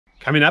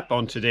Coming up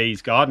on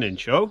today's gardening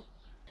show,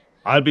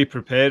 I'll be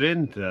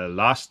preparing the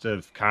last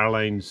of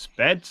Caroline's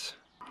beds.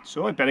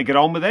 So I'd better get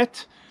on with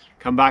it.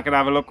 Come back and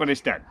have a look when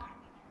it's done.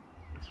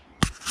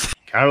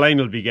 Caroline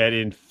will be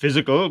getting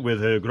physical with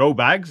her grow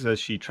bags as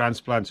she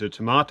transplants her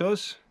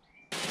tomatoes.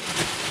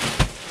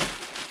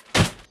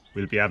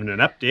 We'll be having an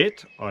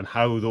update on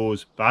how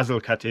those basil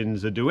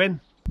cuttings are doing.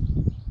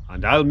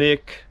 And I'll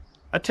make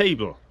a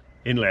table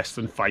in less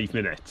than 5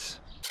 minutes.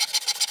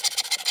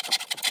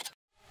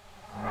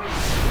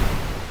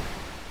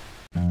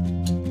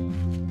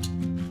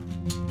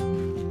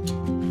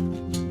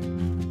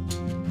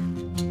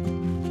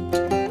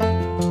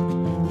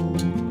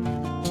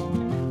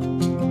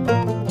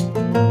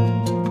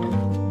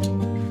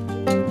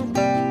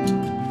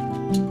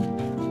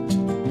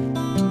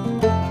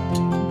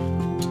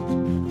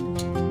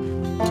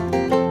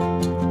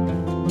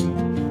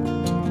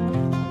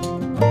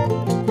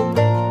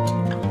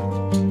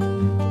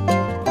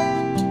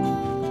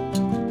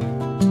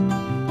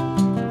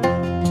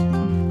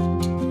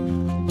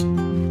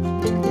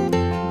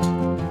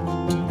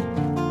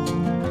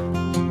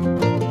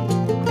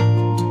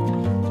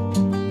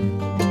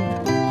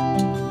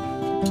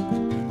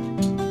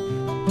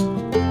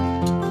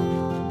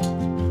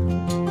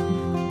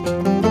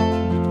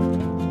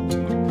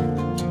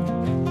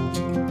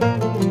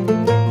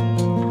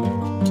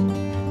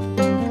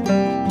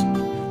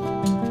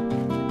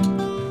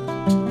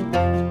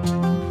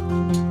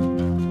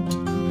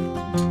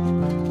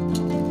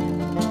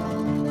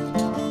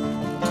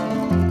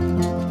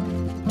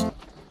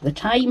 The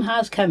time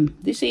has come.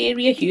 This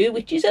area here,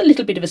 which is a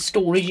little bit of a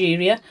storage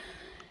area,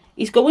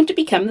 is going to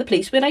become the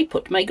place where I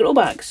put my grow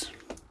bags.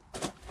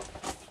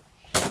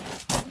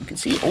 You can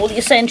see all the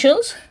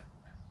essentials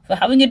for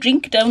having a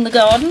drink down the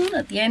garden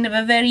at the end of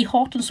a very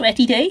hot and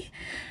sweaty day.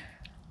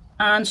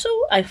 And so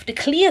I have to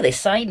clear this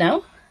side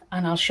now,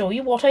 and I'll show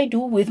you what I do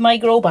with my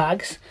grow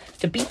bags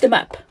to beat them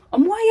up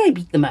and why I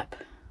beat them up.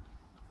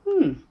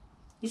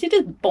 Is it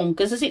as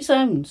bonkers as it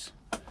sounds?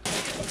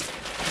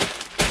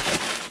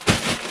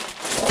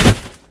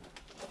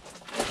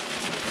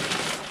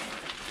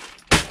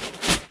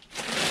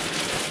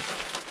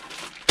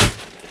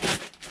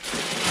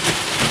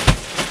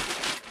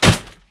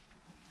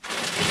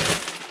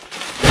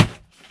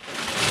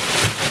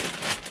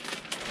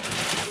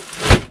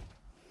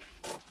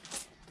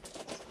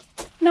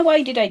 Now,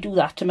 why did I do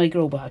that to my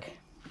grow bag?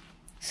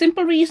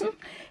 Simple reason.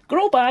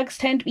 Grow bags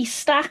tend to be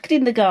stacked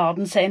in the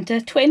garden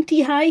centre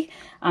 20 high,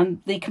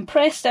 and they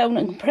compress down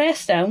and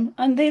compress down,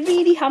 and they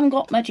really haven't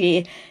got much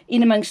air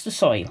in amongst the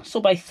soil.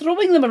 So by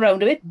throwing them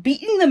around a bit,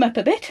 beating them up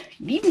a bit,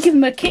 even give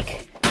them a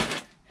kick,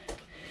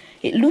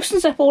 it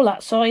loosens up all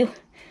that soil,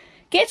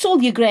 gets all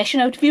the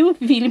aggression out of you if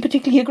you're feeling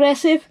particularly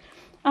aggressive,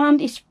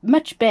 and it's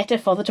much better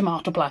for the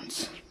tomato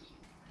plants.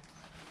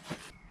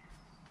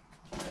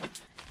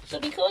 So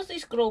because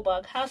this grow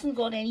bag hasn't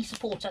got any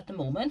support at the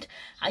moment,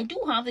 I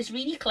do have this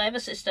really clever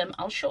system.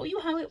 I'll show you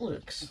how it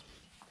works.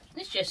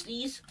 It's just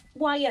these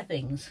wire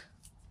things.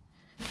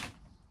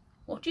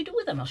 What do you do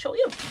with them? I'll show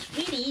you. It's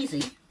really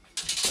easy.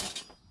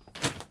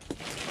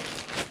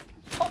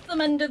 Pop them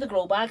under the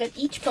grow bag at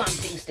each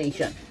planting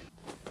station.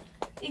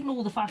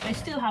 Ignore the fact I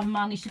still haven't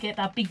managed to get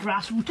that big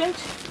grass root out.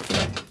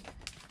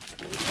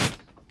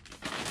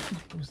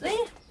 That goes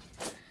there.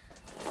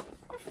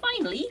 And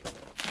finally,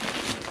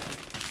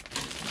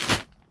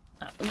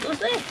 goes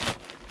there.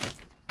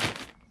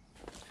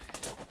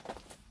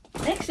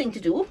 Next thing to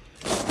do,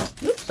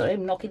 oops, sorry,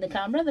 I'm knocking the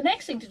camera. The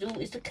next thing to do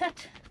is to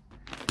cut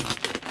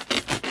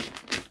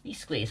these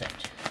squares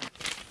out.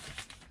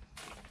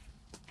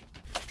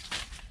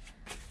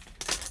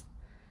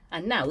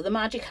 And now the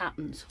magic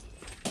happens.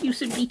 You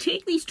simply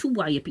take these two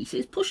wire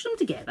pieces, push them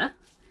together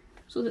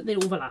so that they're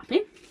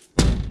overlapping.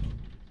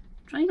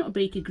 Try not to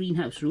break a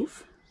greenhouse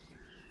roof.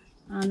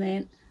 And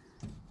then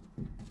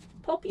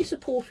pop your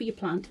support for your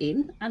plant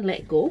in and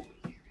let go,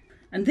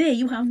 and there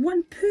you have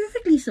one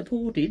perfectly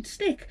supported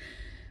stick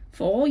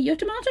for your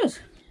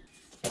tomatoes.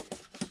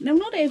 Now,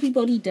 not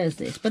everybody does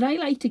this, but I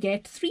like to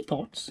get 3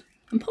 pots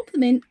and pop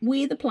them in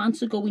where the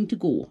plants are going to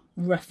go,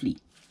 roughly.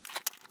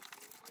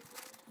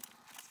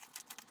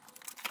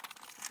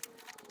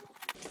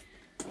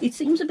 It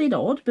seems a bit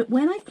odd, but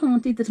when I've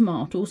planted the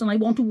tomatoes and I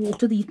want to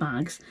water these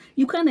bags,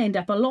 you can end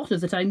up a lot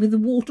of the time with the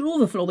water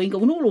overflowing,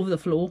 going all over the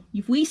floor.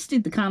 You've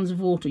wasted the cans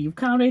of water you've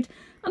carried,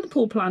 and the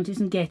poor plant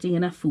isn't getting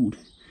enough food.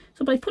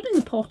 So by putting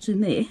the pots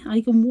in there, I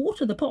can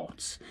water the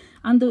pots,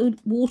 and the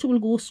water will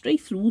go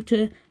straight through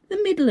to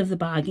the middle of the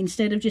bag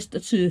instead of just the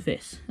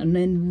surface and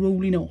then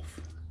rolling off.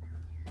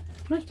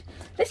 Right,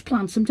 let's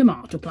plant some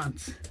tomato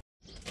plants.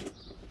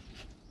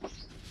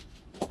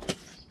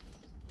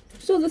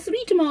 So the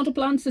 3 tomato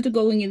plants that are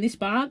going in this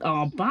bag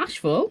are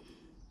Bashful,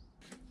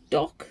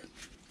 Doc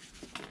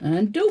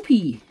and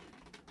Dopey.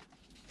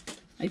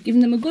 I've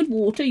given them a good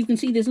water. You can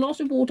see there's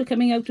lots of water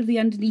coming out of the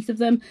underneath of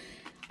them.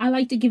 I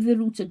like to give the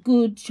roots a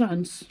good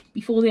chance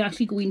before they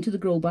actually go into the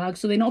grow bag,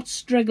 so they're not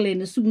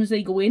struggling as soon as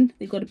they go in.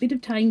 They've got a bit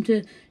of time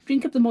to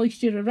drink up the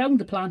moisture around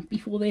the plant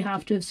before they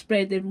have to have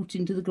spread their roots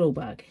into the grow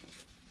bag.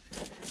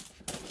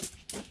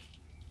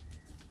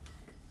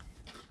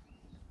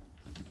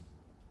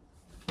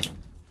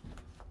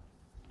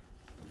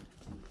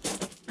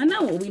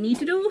 now all we need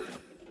to do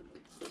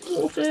is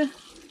water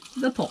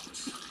the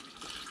pots.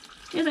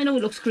 Yes, I know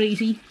it looks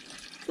crazy,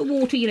 but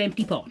water your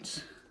empty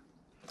pots.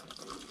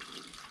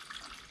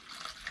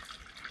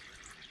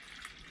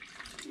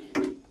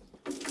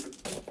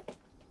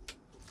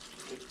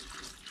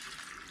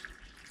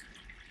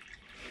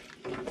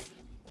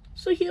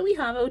 So here we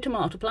have our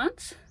tomato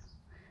plants.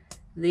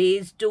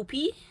 There's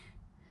Dopey,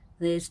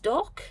 there's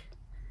Doc,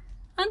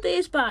 and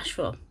there's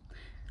Bashful.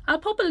 I'll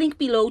pop a link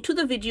below to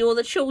the video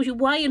that shows you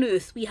why on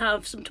earth we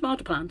have some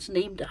tomato plants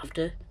named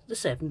after the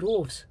 7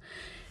 dwarfs.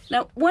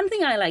 Now, one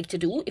thing I like to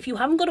do, if you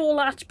haven't got all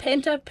that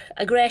pent up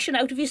aggression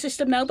out of your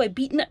system now by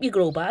beating up your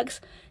grow bags,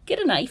 get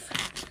a knife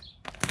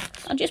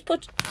and just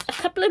put a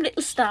couple of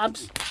little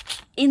stabs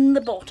in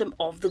the bottom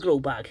of the grow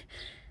bag.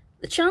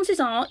 The chances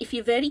are, if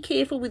you're very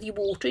careful with your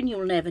watering,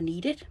 you'll never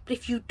need it. But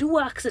if you do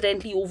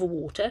accidentally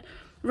overwater,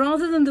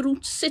 rather than the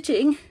roots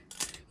sitting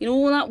in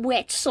all that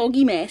wet,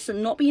 soggy mess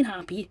and not being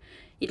happy,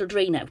 it'll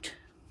drain out.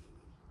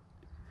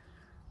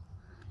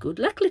 Good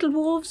luck, little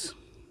dwarves.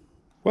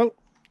 Well,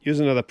 here's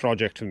another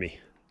project for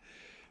me.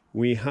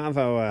 We have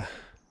our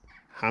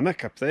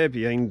hammock up there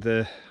behind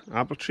the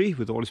apple tree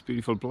with all its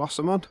beautiful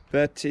blossom on.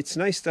 But it's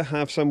nice to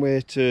have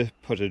somewhere to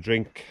put a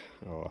drink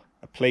or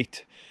a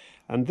plate.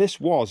 And this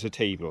was a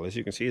table. As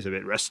you can see, it's a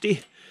bit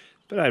rusty,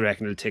 but I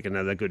reckon it'll take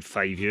another good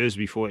 5 years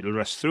before it'll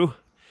rust through.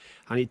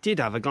 And it did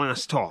have a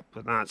glass top,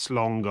 but that's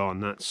long gone,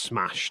 that's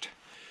smashed.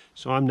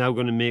 So I'm now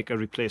going to make a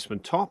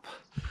replacement top,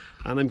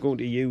 and I'm going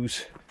to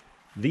use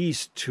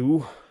these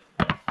 2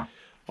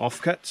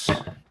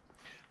 offcuts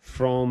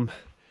from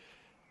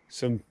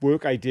some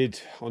work I did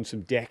on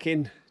some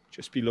decking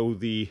just below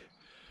the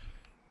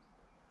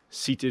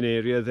seating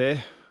area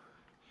there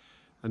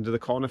under the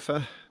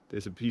conifer.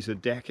 There's a piece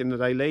of decking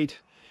that I laid.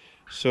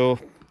 So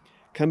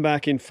come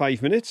back in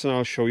 5 minutes and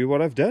I'll show you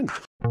what I've done.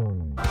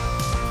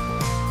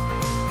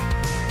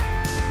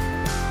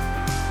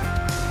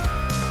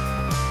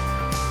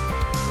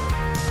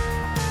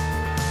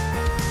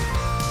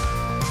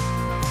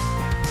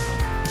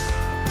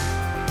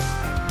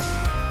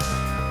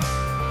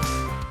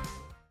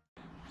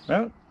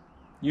 Well,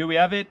 here we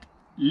have it,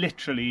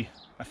 literally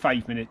a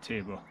 5-minute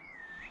table.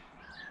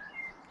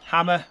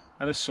 Hammer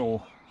and a saw,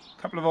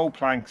 a couple of old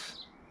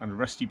planks and a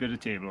rusty bit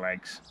of table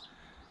legs.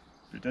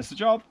 But it does the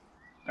job.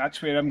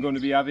 That's where I'm going to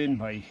be having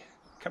my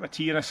cup of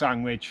tea and a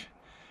sandwich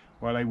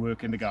while I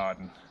work in the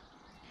garden.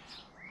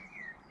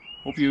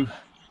 Hope you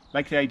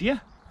like the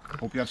idea.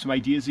 Hope you have some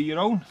ideas of your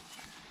own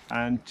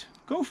and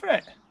go for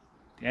it.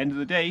 At the end of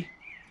the day,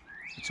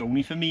 it's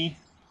only for me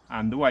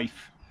and the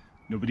wife.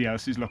 Nobody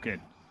else is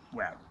looking.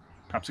 Well,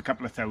 perhaps a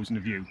couple of thousand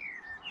of you.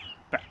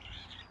 But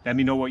let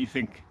me know what you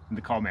think in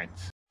the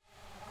comments.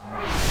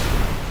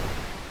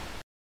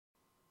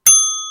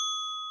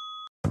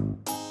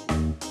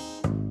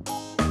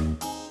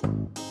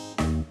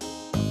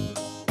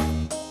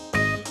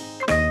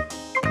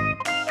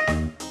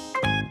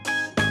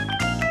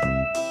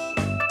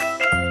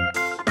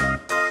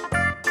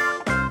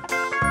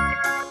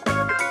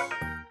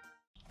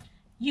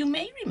 You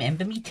may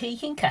remember me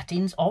taking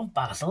cuttings of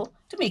basil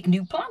to make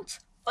new plants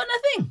for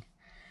nothing.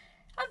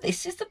 And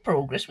this is the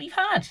progress we've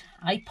had.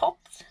 I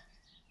popped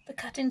the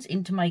cuttings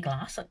into my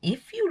glass, and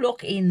if you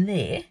look in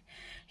there,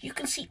 you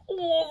can see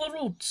all the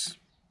roots.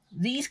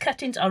 These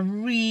cuttings are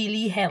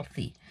really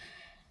healthy.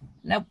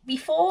 Now,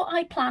 before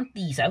I plant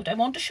these out, I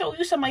want to show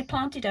you some I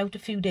planted out a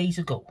few days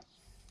ago.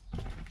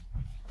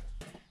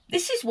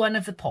 This is one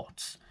of the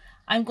pots.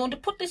 I'm going to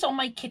put this on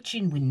my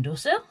kitchen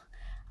windowsill,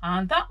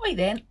 and that way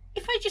then,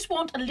 if I just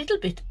want a little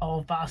bit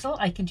of basil,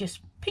 I can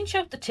just pinch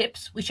out the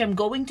tips, which I'm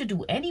going to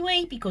do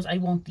anyway because I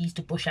want these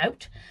to bush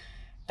out.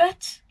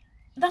 But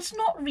that's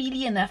not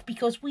really enough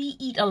because we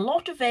eat a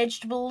lot of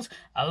vegetables,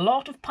 a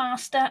lot of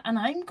pasta, and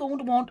I'm going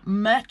to want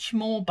much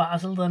more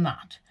basil than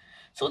that.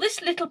 So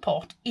this little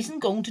pot isn't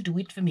going to do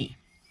it for me.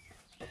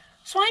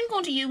 So I'm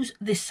going to use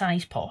this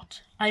size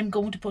pot. I'm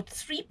going to put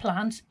 3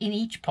 plants in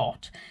each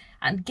pot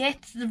and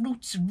get the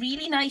roots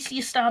really nicely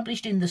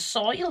established in the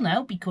soil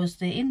now because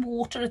they're in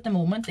water at the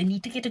moment. They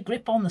need to get a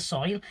grip on the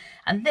soil.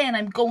 And then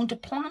I'm going to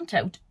plant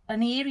out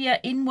an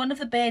area in one of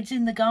the beds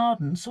in the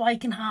garden so I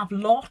can have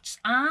lots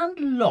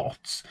and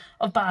lots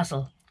of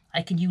basil.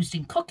 I can use it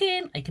in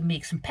cooking. I can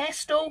make some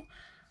pesto.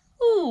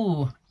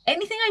 Ooh,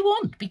 anything I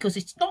want because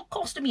it's not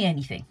costing me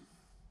anything.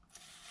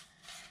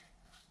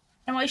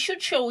 Now I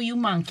should show you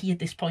Monkey at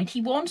this point.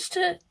 He wants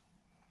to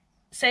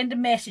send a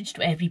message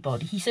to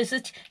everybody. He says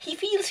that he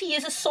feels he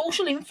is a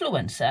social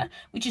influencer,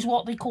 which is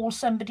what they call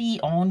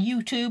somebody on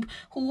YouTube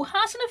who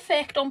has an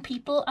effect on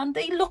people and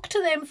they look to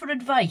them for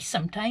advice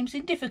sometimes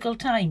in difficult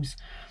times.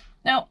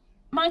 Now,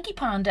 Monkey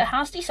Panda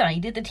has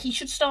decided that he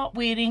should start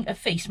wearing a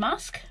face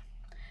mask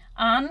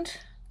and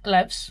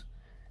gloves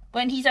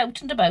when he's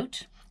out and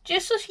about,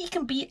 just so he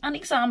can be an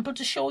example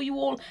to show you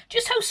all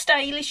just how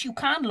stylish you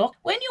can look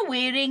when you're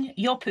wearing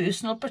your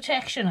personal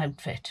protection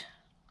outfit.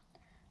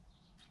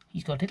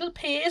 He's got little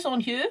pairs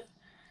on here,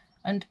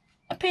 and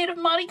a pair of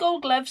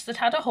marigold gloves that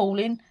had a hole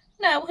in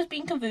now has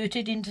been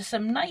converted into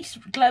some nice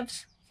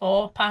gloves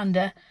for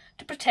Panda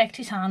to protect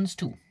his hands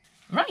too.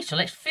 Right, so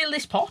let's fill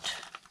this pot.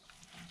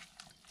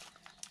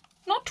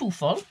 Not too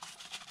full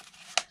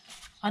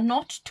and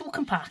not too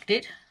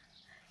compacted.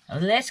 Now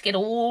let's get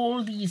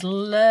all these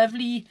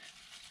lovely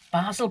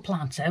basil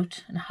plants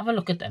out and have a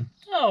look at them.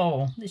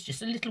 Oh, there's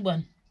just a little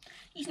one.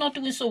 He's not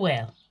doing so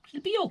well.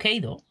 He'll be okay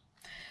though.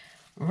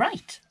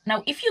 Right,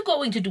 now if you're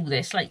going to do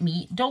this like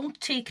me, don't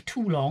take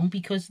too long,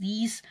 because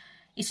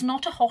it's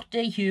not a hot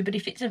day here, but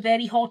if it's a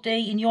very hot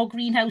day in your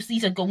greenhouse,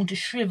 these are going to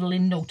shrivel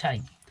in no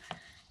time.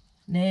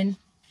 And then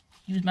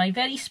use my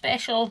very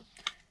special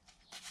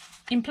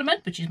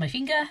implement, which is my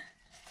finger,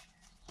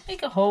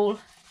 make a hole,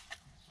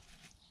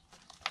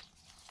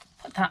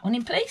 put that one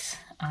in place,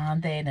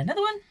 and then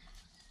another one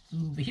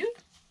over here.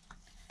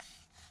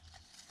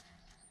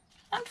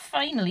 And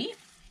finally,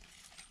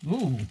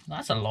 ooh,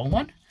 that's a long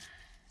one,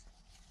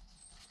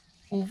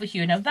 over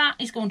here. Now that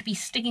is going to be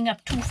sticking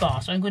up too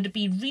far, so I'm going to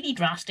be really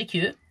drastic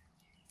here.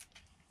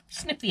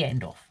 Snip the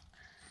end off,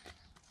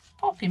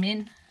 pop him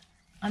in,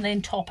 and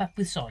then top up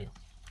with soil.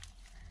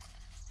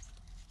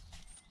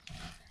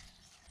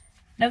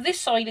 Now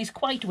this soil is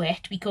quite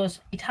wet because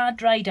it had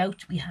dried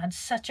out. We had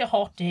such a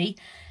hot day,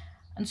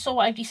 and so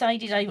I've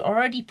decided I've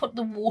already put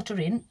the water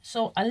in,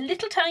 so a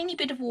little tiny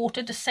bit of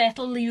water to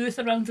settle the earth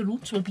around the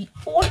roots will be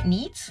all it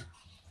needs.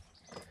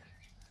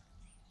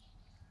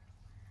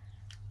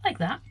 Like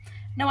that.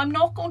 Now I'm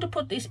not going to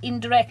put this in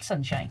direct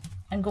sunshine.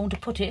 I'm going to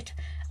put it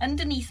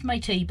underneath my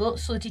table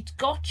so that it's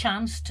got a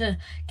chance to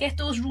get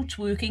those roots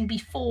working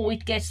before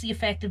it gets the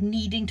effect of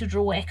needing to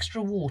draw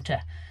extra water.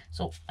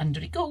 So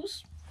under it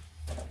goes.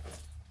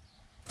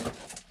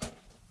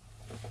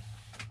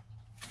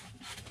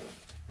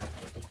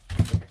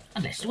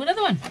 And let's do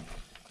another one.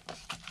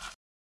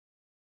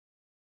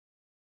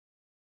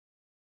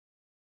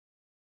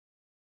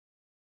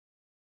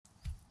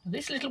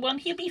 This little one,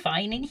 he'll be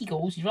fine. In he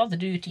goes. He's rather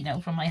dirty now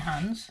from my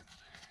hands.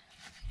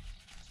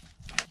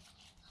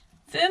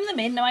 Firm them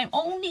in. Now I'm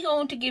only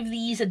going to give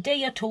these a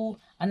day or two,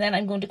 and then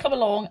I'm going to come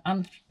along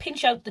and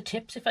pinch out the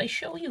tips. If I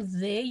show you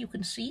there, you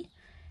can see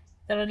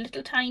there are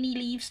little tiny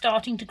leaves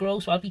starting to grow,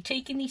 so I'll be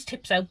taking these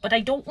tips out, but I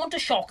don't want to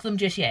shock them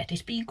just yet.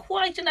 It's been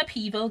quite an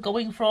upheaval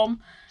going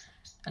from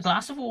a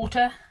glass of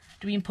water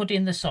to being put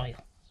in the soil.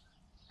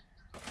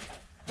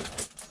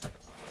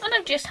 And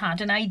I've just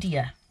had an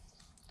idea.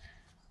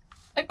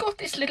 I've got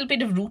this little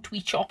bit of root we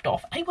chopped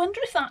off. I wonder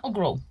if that'll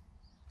grow.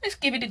 Let's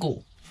give it a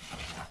go.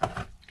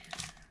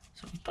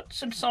 So we put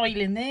some soil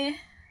in there.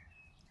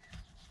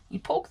 We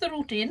poke the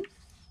root in.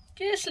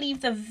 Just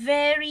leave the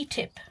very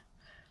tip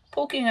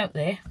poking out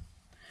there.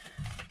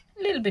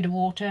 A little bit of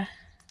water.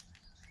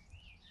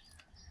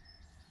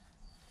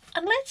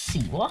 And let's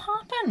see what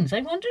happens. I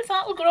wonder if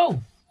that'll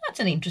grow. That's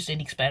an interesting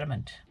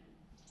experiment.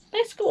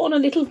 Let's go on a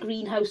little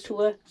greenhouse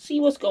tour, see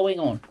what's going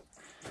on.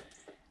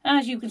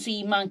 As you can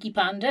see, Monkey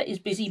Panda is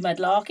busy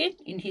mudlarking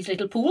in his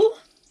little pool.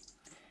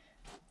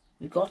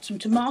 We've got some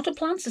tomato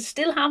plants that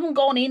still haven't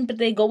gone in, but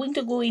they're going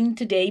to go in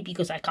today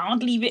because I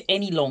can't leave it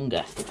any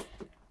longer.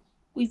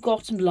 We've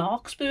got some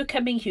larkspur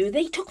coming here.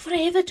 They took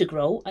forever to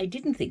grow. I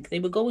didn't think they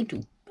were going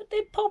to, but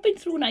they're popping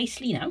through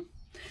nicely now.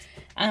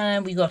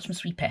 And we got some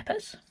sweet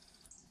peppers.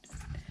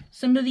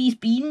 Some of these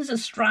beans are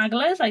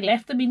stragglers. I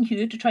left them in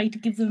here to try to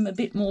give them a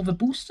bit more of a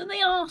boost, and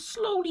they are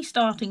slowly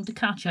starting to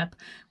catch up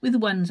with the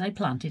ones I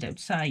planted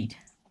outside.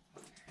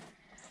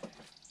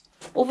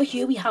 Over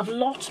here we have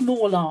lots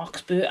more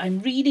larkspur.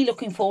 I'm really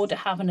looking forward to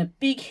having a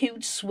big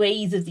huge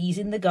swathe of these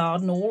in the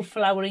garden, all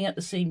flowering at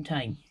the same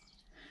time.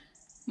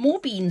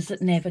 More beans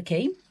that never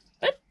came,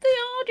 but they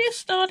are just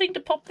starting to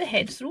pop their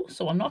heads through,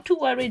 so I'm not too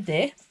worried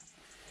there.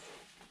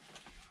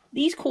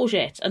 These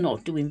courgettes are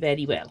not doing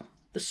very well.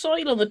 The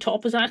soil on the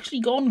top has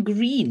actually gone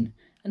green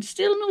and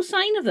still no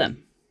sign of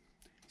them.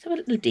 Let's have a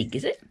little dig,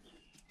 is it?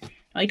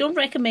 I don't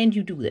recommend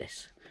you do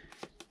this.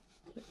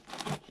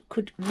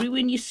 Could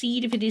ruin your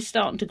seed if it is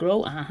starting to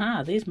grow.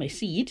 Aha, there's my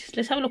seed.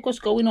 Let's have a look what's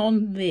going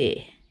on there.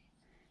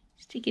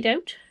 Let's take it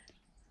out.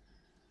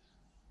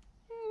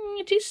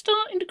 It is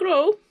starting to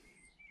grow.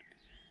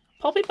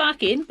 Pop it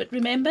back in, but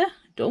remember,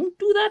 don't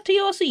do that to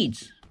your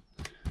seeds.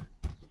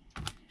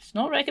 It's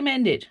not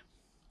recommended.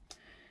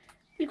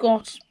 We've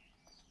got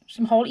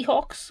some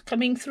hollyhocks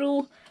coming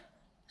through,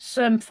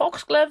 some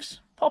foxgloves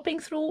popping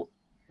through,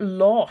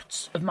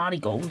 lots of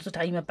marigolds that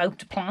I'm about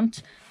to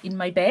plant in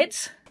my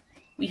beds.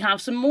 We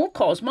have some more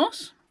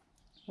cosmos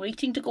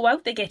waiting to go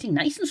out. They're getting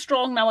nice and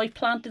strong now. I've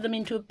planted them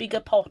into a bigger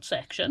pot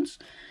sections.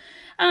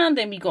 And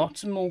then we got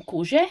some more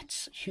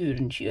courgettes here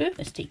and here.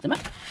 Let's take them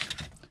up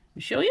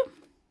and show you.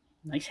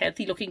 Nice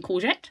healthy looking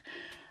courgette.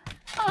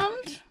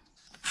 And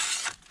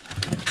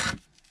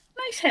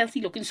nice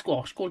healthy looking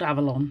squash called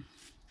Avalon.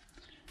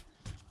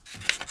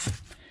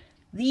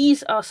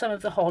 These are some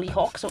of the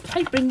hollyhocks. So if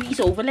I bring these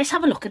over, let's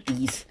have a look at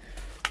these.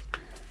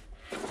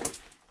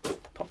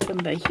 Pop them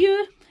by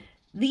here.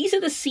 These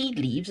are the seed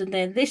leaves, and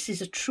then this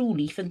is a true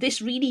leaf, and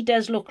this really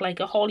does look like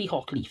a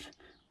hollyhock leaf.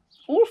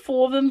 All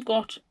four of them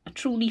got a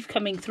true leaf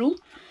coming through.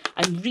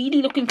 I'm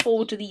really looking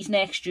forward to these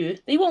next year.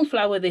 They won't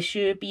flower this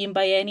year, being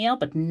biennial,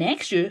 but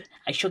next year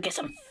I should get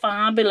some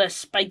fabulous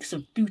spikes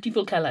of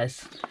beautiful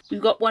colours.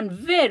 We've got one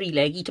very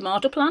leggy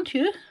tomato plant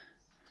here,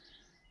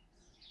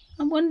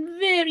 and one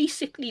very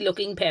sickly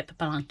looking pepper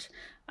plant.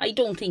 I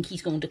don't think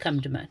he's going to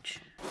come to much.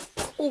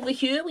 Over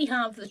here we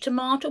have the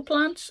tomato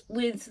plants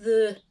with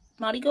the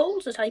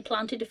marigolds that I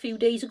planted a few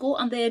days ago,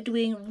 and they're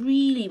doing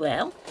really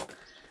well.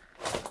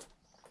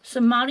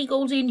 Some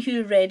marigolds in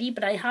here ready,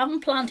 but I haven't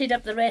planted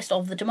up the rest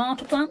of the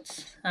tomato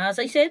plants. As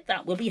I said,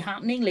 that will be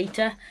happening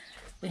later.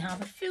 We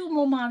have a few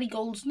more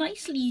marigolds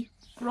nicely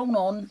grown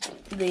on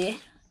there,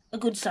 a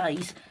good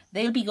size.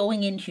 They'll be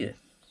going in here.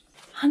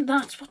 And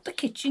that's what the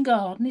kitchen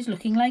garden is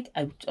looking like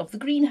out of the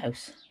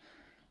greenhouse.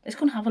 Let's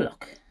go and have a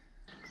look.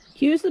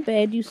 Here's the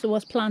bed you saw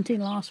us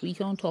planting last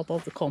week on top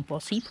of the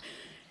compost heap.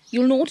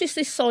 You'll notice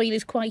this soil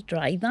is quite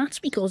dry. That's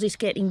because it's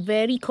getting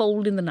very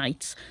cold in the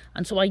nights,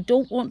 and so I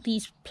don't want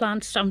these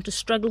plants to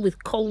struggle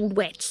with cold,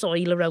 wet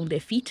soil around their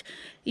feet.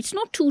 It's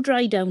not too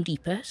dry down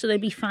deeper, so they'll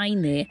be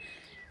fine there.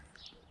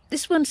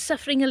 This one's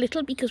suffering a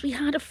little because we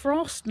had a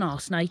frost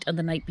last night and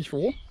the night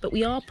before, but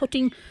we are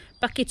putting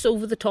buckets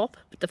over the top.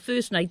 But the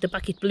first night the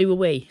bucket blew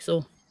away,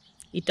 so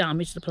it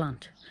damaged the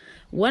plant.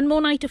 One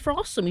more night of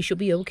frost and we should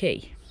be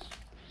okay.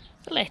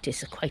 The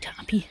lettuce are quite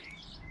happy.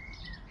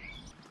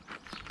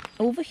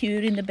 Over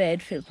here in the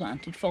bed Phil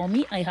planted for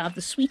me, I have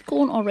the sweet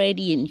corn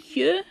already in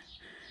here.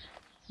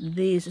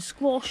 There's a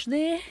squash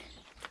there.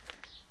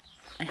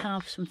 I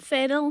have some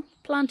fennel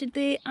planted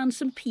there and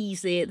some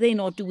peas there. They're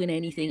not doing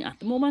anything at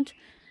the moment.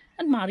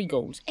 And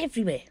marigolds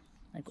everywhere.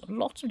 I've got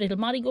lots of little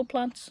marigold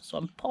plants, so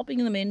I'm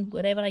popping them in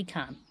wherever I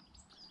can.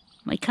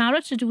 My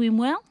carrots are doing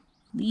well.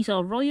 These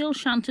are Royal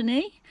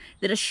Chantenay.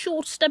 They're a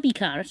short stubby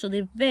carrot, so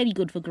they're very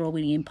good for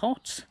growing in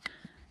pots.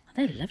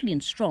 They're lovely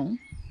and strong.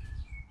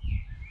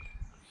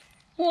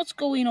 What's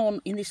going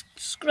on in this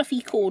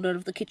scruffy corner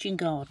of the kitchen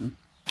garden?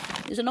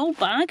 There's an old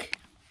bag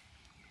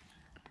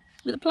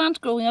with a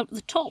plant growing out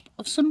the top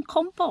of some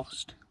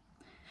compost.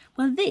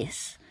 Well,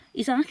 this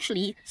is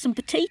actually some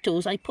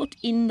potatoes I put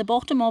in the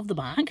bottom of the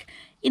bag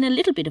in a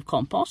little bit of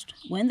compost.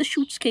 When the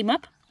shoots came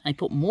up, I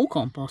put more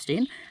compost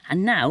in,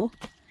 and now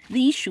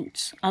these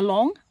shoots are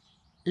long.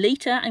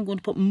 Later, I'm going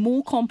to put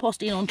more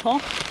compost in on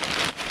top.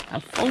 I'll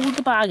fold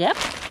the bag up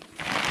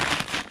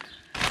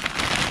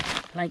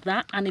like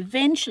that, and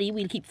eventually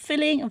we'll keep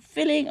filling and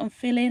filling and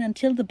filling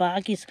until the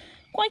bag is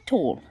quite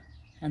tall,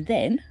 and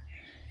then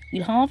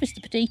we'll harvest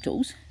the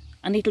potatoes,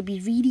 and it'll be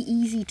really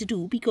easy to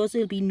do because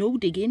there'll be no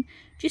digging,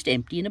 just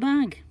emptying a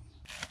bag.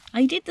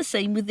 I did the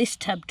same with this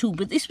tub too,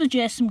 but this was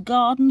just some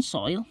garden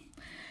soil.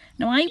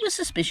 Now I was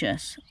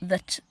suspicious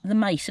that the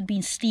mice had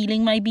been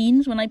stealing my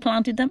beans when I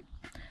planted them.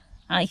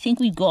 I think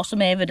we've got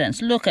some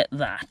evidence. Look at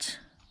that.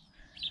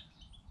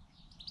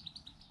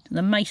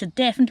 The mice are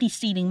definitely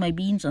stealing my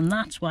beans, and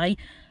that's why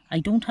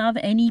I don't have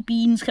any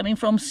beans coming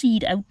from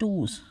seed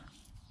outdoors.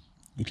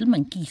 Little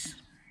monkeys.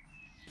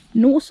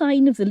 No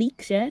sign of the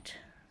leeks yet.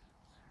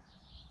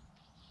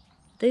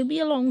 They'll be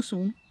along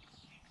soon.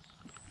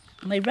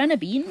 My runner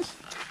beans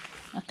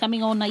are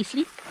coming on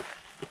nicely.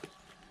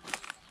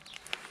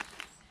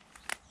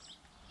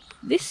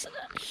 This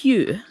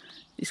here,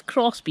 this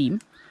cross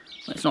beam,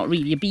 well, it's not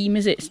really a beam,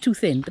 is it? It's too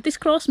thin. But this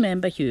cross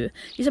member here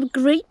is a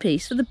great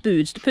place for the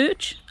birds to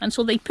perch. And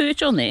so they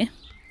perch on there.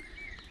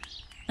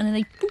 And then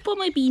they poop on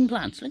my bean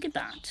plants. Look at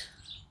that.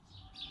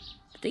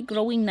 But they're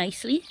growing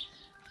nicely.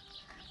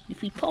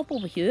 If we pop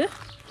over here,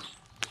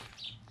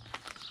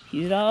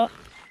 here are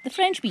the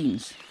French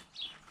beans.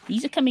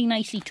 These are coming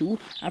nicely too.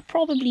 I'll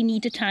probably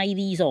need to tie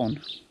these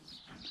on.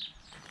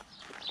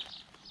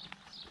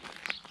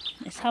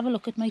 Let's have a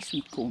look at my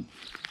sweet corn.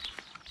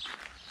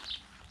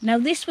 Now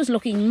this was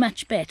looking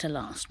much better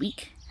last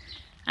week.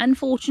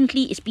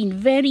 Unfortunately, it's been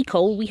very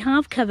cold. We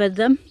have covered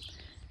them,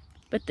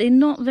 but they're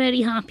not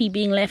very happy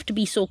being left to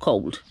be so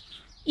cold.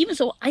 Even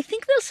so, I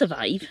think they'll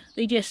survive.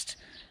 They just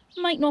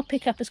might not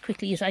pick up as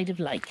quickly as I'd have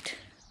liked.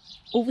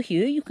 Over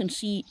here you can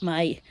see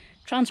my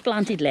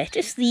transplanted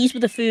lettuce. These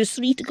were the first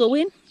 3 to go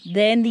in,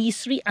 then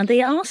these 3, and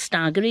they are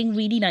staggering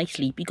really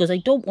nicely because I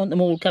don't want them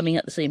all coming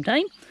at the same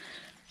time.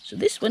 So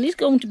this one is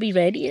going to be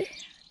ready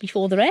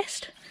before the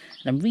rest.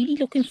 And I'm really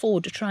looking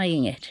forward to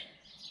trying it.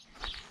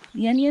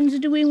 The onions are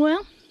doing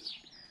well.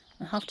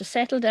 I'll have to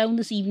settle down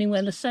this evening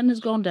when the sun has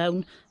gone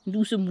down and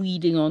do some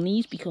weeding on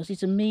these, because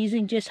it's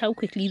amazing just how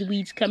quickly the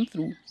weeds come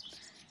through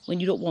when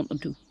you don't want them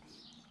to.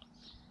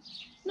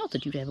 Not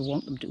that you'd ever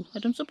want them to, I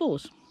don't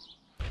suppose.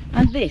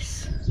 And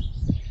this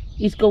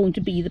is going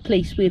to be the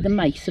place where the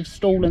mice have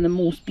stolen the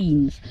most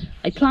beans.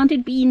 I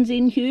planted beans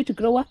in here to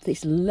grow up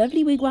this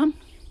lovely wigwam.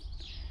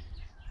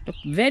 Look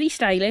very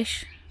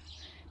stylish.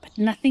 But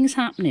nothing's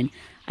happening.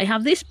 I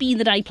have this bean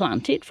that I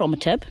planted from a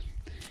tub,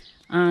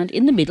 and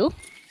in the middle,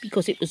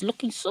 because it was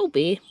looking so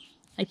bare,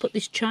 I put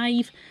this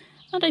chive,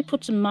 and I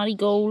put some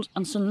marigolds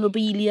and some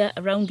lobelia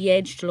around the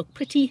edge to look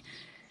pretty.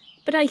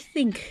 But I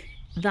think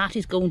that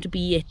is going to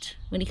be it.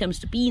 When it comes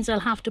to beans,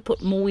 I'll have to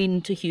put more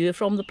into here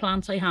from the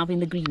plants I have in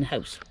the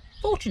greenhouse.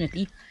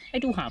 Fortunately, I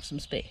do have some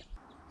spare.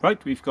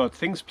 Right, we've got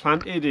things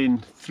planted in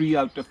 3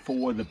 out of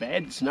 4 of the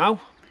beds now,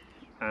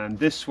 and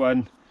this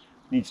one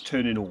needs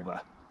turning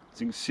over.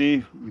 As you can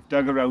see, we've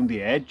dug around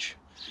the edge,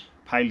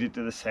 piled it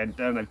to the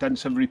centre, and I've done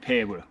some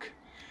repair work.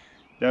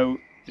 Now,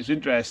 it's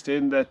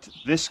interesting that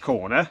this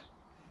corner,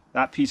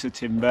 that piece of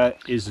timber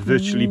is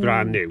virtually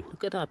brand new.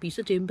 Look at that piece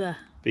of timber.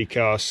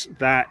 Because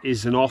that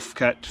is an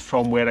offcut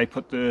from where I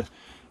put the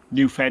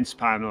new fence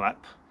panel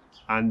up,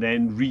 and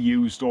then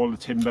reused all the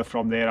timber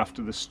from there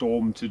after the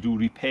storm to do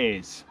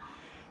repairs.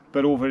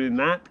 But over in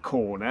that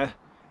corner,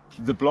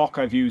 the block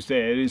I've used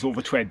there is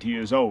over 20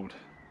 years old.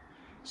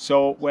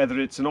 So whether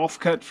it's an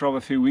offcut from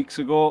a few weeks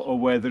ago or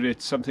whether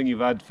it's something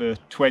you've had for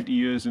 20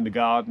 years in the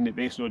garden, it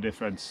makes no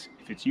difference.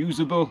 If it's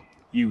usable,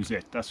 use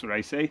it. That's what I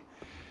say.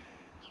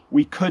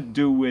 We could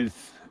do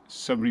with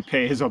some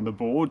repairs on the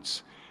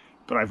boards,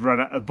 but I've run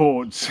out of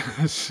boards,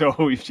 so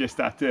we've just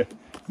had to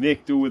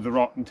make do with the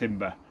rotten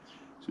timber.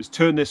 So let's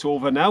turn this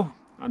over now,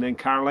 and then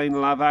Caroline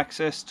will have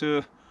access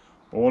to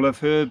all of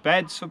her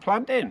beds for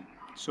planting.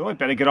 So I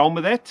better get on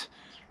with it,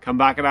 come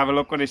back and have a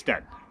look when it's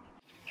done.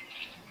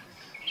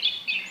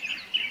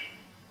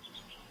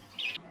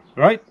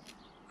 Right,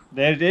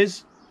 there it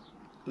is,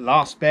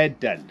 last bed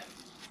done.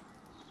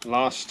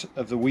 Last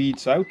of the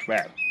weeds out.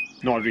 Well,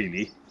 not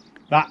really.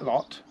 That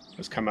lot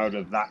has come out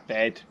of that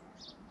bed,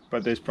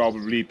 but there's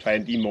probably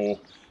plenty more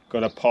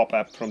going to pop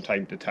up from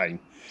time to time.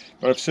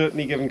 But I've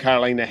certainly given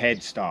Caroline a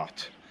head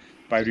start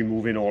by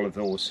removing all of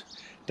those.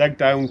 Dug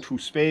down 2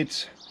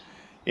 spades,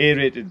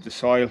 aerated the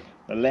soil,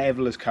 the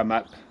level has come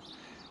up,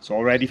 it's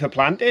all ready for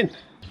planting.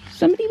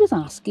 Somebody was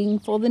asking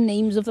for the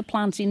names of the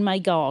plants in my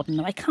garden.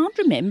 Now, I can't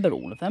remember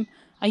all of them.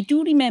 I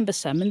do remember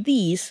some, and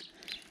these,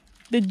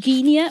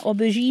 Virginia,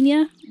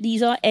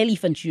 these are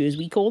elephant ears,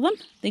 we call them.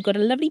 They've got a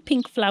lovely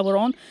pink flower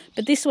on,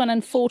 but this one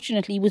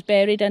unfortunately was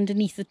buried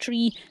underneath the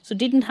tree, so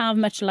didn't have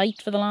much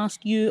light for the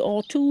last year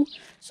or 2,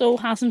 so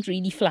hasn't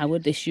really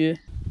flowered this year.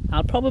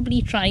 I'll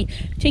probably try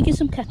taking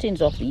some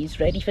cuttings off these,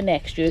 ready for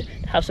next year,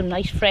 to have some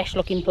nice fresh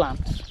looking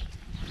plants.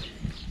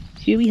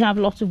 Here we have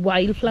lots of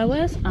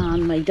wildflowers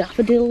and my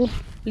daffodil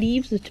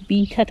leaves that have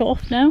been cut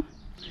off now.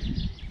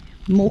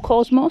 More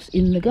cosmos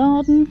in the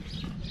garden.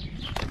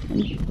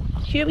 And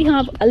here we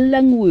have a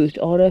lungwort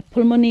or a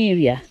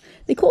pulmonaria.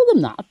 They call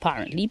them that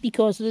apparently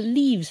because the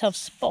leaves have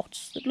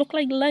spots that look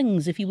like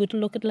lungs if you were to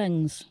look at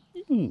lungs.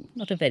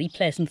 Not a very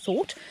pleasant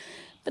thought,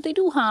 but they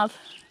do have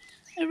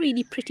a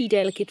really pretty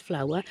delicate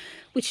flower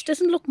which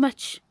doesn't look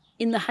much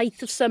in the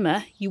height of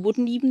summer. You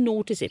wouldn't even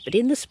notice it, but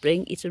in the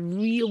spring it's a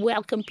real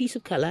welcome piece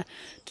of colour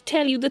to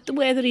tell you that the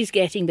weather is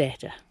getting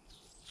better.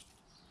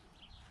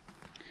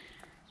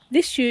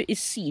 This here is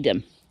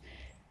sedum.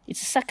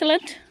 It's a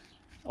succulent,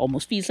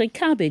 almost feels like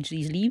cabbage,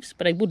 these leaves,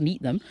 but I wouldn't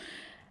eat them.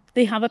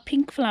 They have a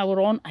pink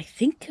flower on, I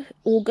think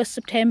August,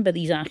 September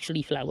these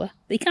actually flower.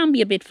 They can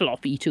be a bit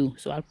floppy too,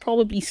 so I'll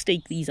probably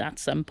stake these at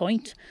some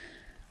point.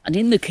 And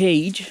in the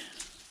cage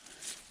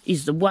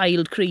is the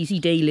wild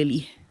crazy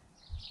daylily.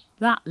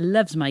 That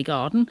loves my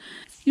garden.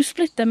 You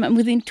split them and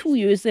within 2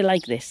 years they're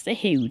like this. They're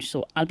huge.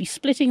 So I'll be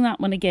splitting that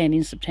one again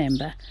in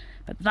September.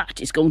 But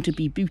that is going to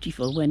be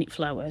beautiful when it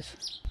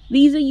flowers.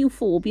 These are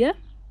euphorbia.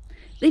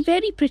 They're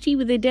very pretty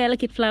with their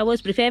delicate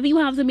flowers. But if ever you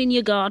have them in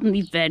your garden,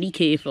 be very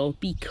careful.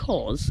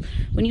 Because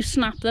when you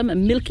snap them, a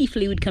milky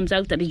fluid comes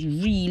out that is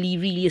really,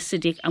 really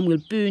acidic and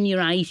will burn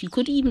your eyes. You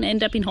could even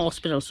end up in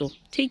hospital. So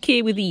take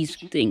care with these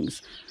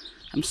things.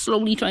 I'm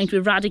slowly trying to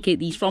eradicate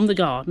these from the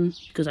garden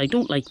because I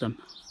don't like them.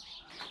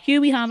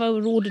 Here we have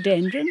our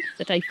rhododendron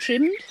that I've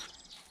trimmed.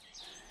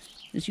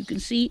 As you can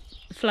see,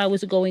 the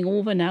flowers are going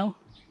over now.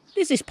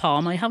 There's this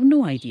palm. I have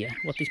no idea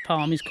what this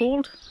palm is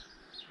called.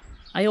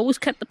 I always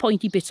cut the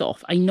pointy bits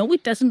off. I know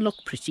it doesn't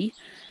look pretty,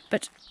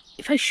 but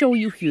if I show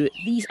you here,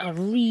 these are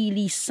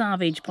really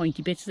savage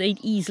pointy bits. They'd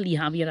easily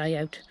have your eye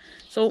out.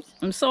 So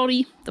I'm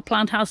sorry, the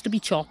plant has to be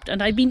chopped,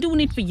 and I've been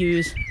doing it for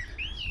years,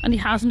 and it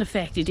hasn't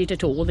affected it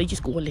at all. They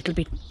just go a little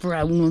bit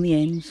brown on the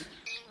ends.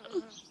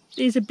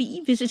 There's a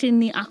bee visiting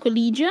the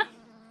Aquilegia.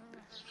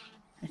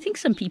 I think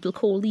some people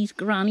call these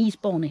granny's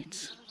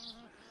bonnets.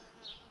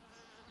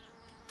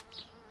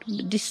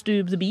 Don't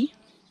disturb the bee.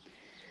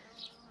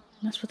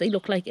 And that's what they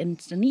look like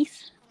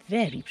underneath.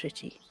 Very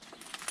pretty.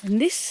 And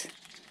this,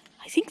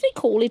 I think they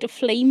call it a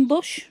flame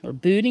bush or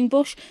burning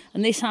bush.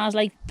 And this has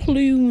like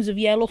plumes of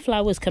yellow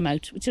flowers come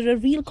out, which are a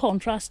real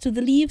contrast to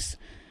the leaves.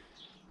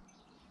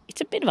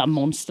 It's a bit of a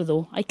monster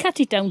though. I cut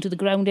it down to the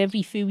ground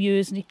every few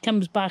years and it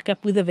comes back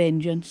up with a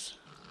vengeance.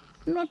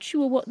 I'm not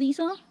sure what these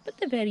are, but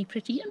they're very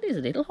pretty. And there's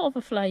a little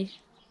hoverfly.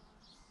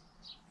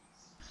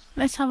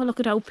 Let's have a look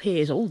at our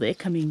pears. Oh, they're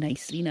coming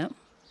nicely now.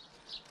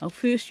 Our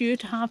first year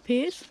to have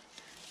pears.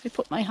 I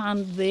put my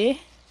hand there.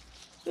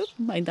 Oh,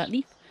 mind that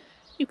leaf.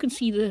 You can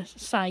see the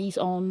size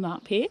on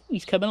that pear.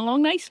 He's coming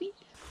along nicely.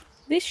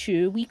 This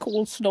year we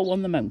call snow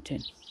on the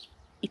mountain.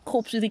 It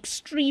copes with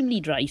extremely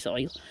dry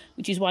soil,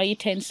 which is why it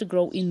tends to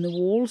grow in the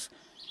walls.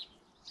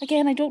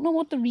 Again, I don't know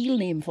what the real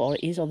name for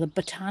it is, or the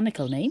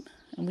botanical name.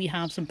 And we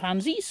have some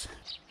pansies.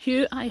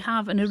 Here I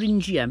have an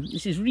eryngium.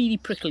 This is really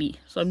prickly,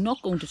 so I'm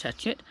not going to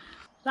touch it.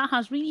 That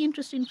has really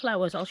interesting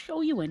flowers. I'll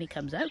show you when it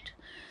comes out.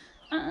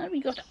 And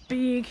we got a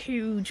big,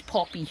 huge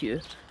poppy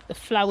here. The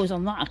flowers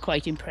on that are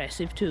quite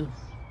impressive too.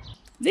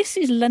 This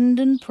is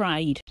London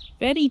Pride.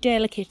 Very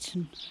delicate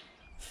and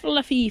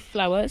fluffy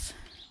flowers.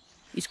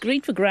 It's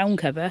great for ground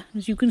cover.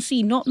 As you can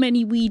see, not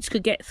many weeds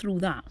could get through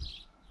that.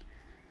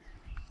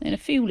 Then a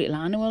few little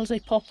annuals I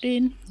popped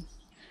in.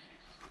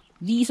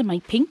 These are my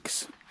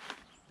pinks.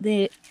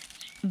 They're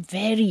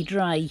very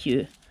dry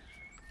here.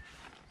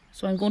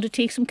 So I'm going to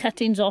take some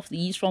cuttings off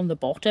these from the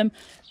bottom.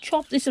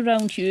 Chop this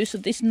around here so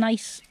this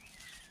nice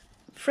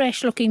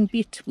fresh looking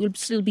bit will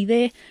still be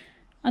there.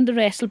 And the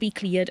rest will be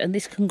cleared, and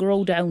this can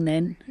grow down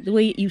then the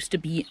way it used to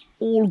be,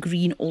 all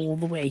green all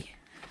the way.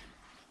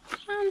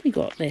 And we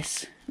got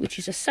this, which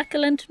is a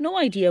succulent, no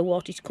idea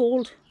what it's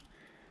called.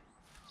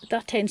 But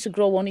that tends to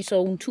grow on its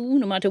own too,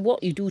 no matter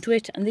what you do to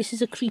it. And this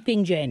is a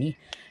creeping Jenny,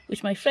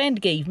 which my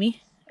friend gave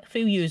me a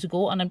few years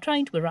ago, and I'm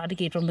trying to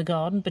eradicate from the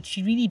garden, but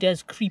she really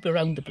does creep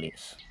around the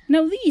place.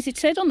 Now these, it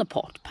said on the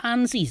pot,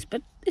 pansies,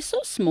 but they're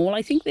so small,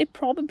 I think they're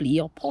probably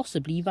or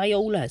possibly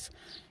violas.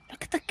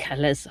 Look at the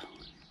colours.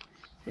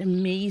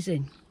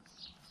 Amazing.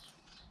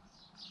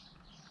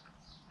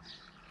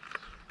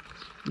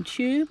 And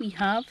here we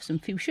have some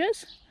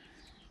fuchsias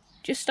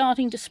just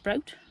starting to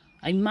sprout.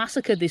 I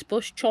massacred this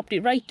bush, chopped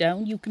it right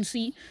down, you can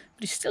see,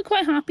 but it's still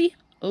quite happy.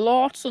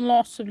 Lots and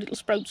lots of little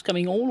sprouts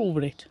coming all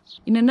over it.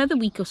 In another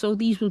week or so,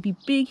 these will be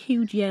big,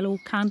 huge yellow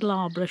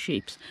candelabra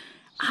shapes.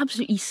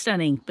 Absolutely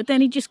stunning, but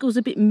then it just goes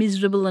a bit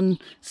miserable and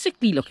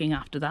sickly looking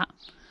after that.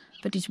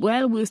 But it's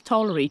well worth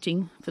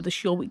tolerating for the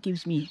show it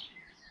gives me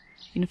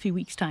in a few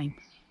weeks' time.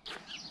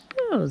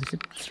 Oh, there's a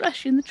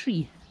thrush in the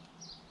tree.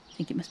 I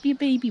think it must be a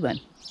baby one.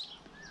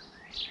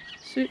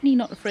 Certainly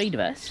not afraid of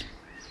us.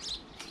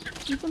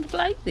 He's going to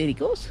fly. There he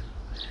goes.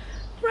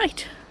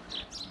 Right.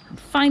 And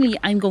finally,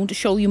 I'm going to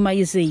show you my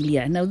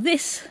azalea. Now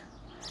this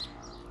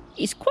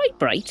is quite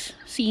bright,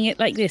 seeing it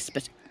like this,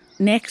 but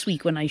next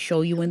week when I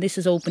show you, when this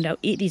is opened out,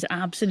 it is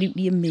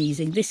absolutely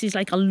amazing. This is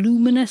like a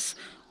luminous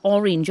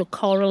orange or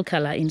coral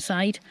colour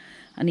inside,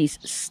 and is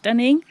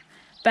stunning,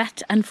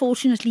 but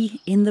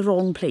unfortunately in the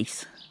wrong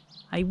place.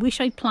 I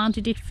wish I'd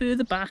planted it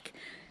further back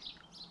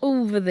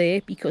over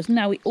there, because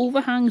now it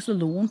overhangs the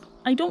lawn.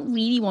 I don't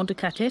really want to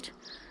cut it,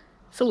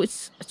 so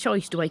it's a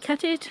choice. Do I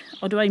cut it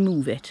or do I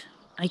move it?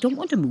 I don't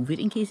want to move it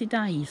in case it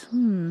dies.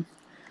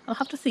 I'll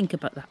have to think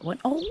about that one.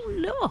 Oh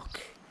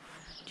look,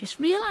 just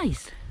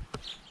realised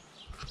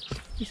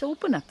it's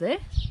open up there.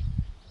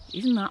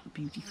 Isn't that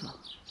beautiful?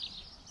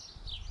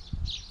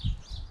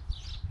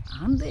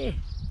 And there.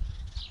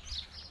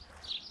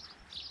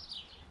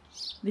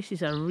 This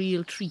is a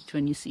real treat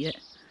when you see it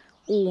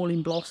all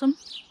in blossom.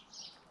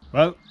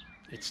 Well,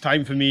 it's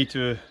time for me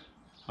to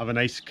have a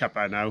nice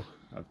cuppa now.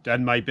 I've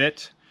done my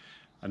bit,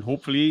 and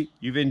hopefully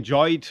you've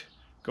enjoyed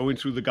going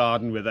through the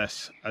garden with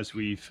us as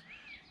we've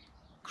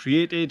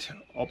created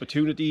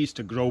opportunities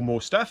to grow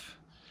more stuff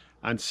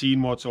and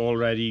seen what's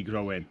already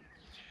growing.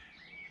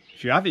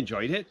 If you have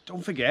enjoyed it,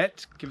 don't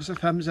forget, give us a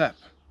thumbs up.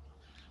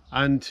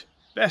 And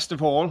best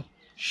of all,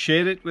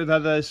 share it with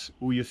others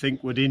who you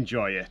think would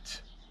enjoy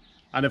it.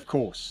 And of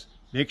course,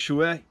 make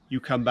sure you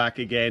come back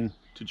again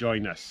to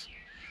join us.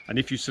 And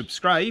if you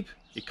subscribe,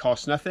 it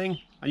costs nothing,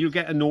 and you'll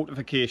get a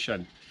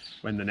notification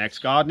when the next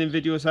gardening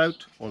video is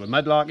out, or the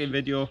mudlarking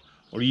video,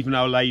 or even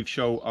our live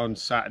show on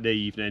Saturday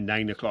evening,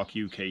 9 o'clock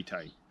UK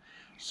time.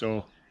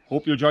 So,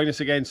 hope you'll join us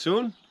again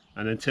soon,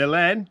 and until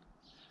then,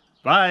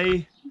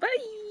 bye!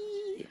 Bye!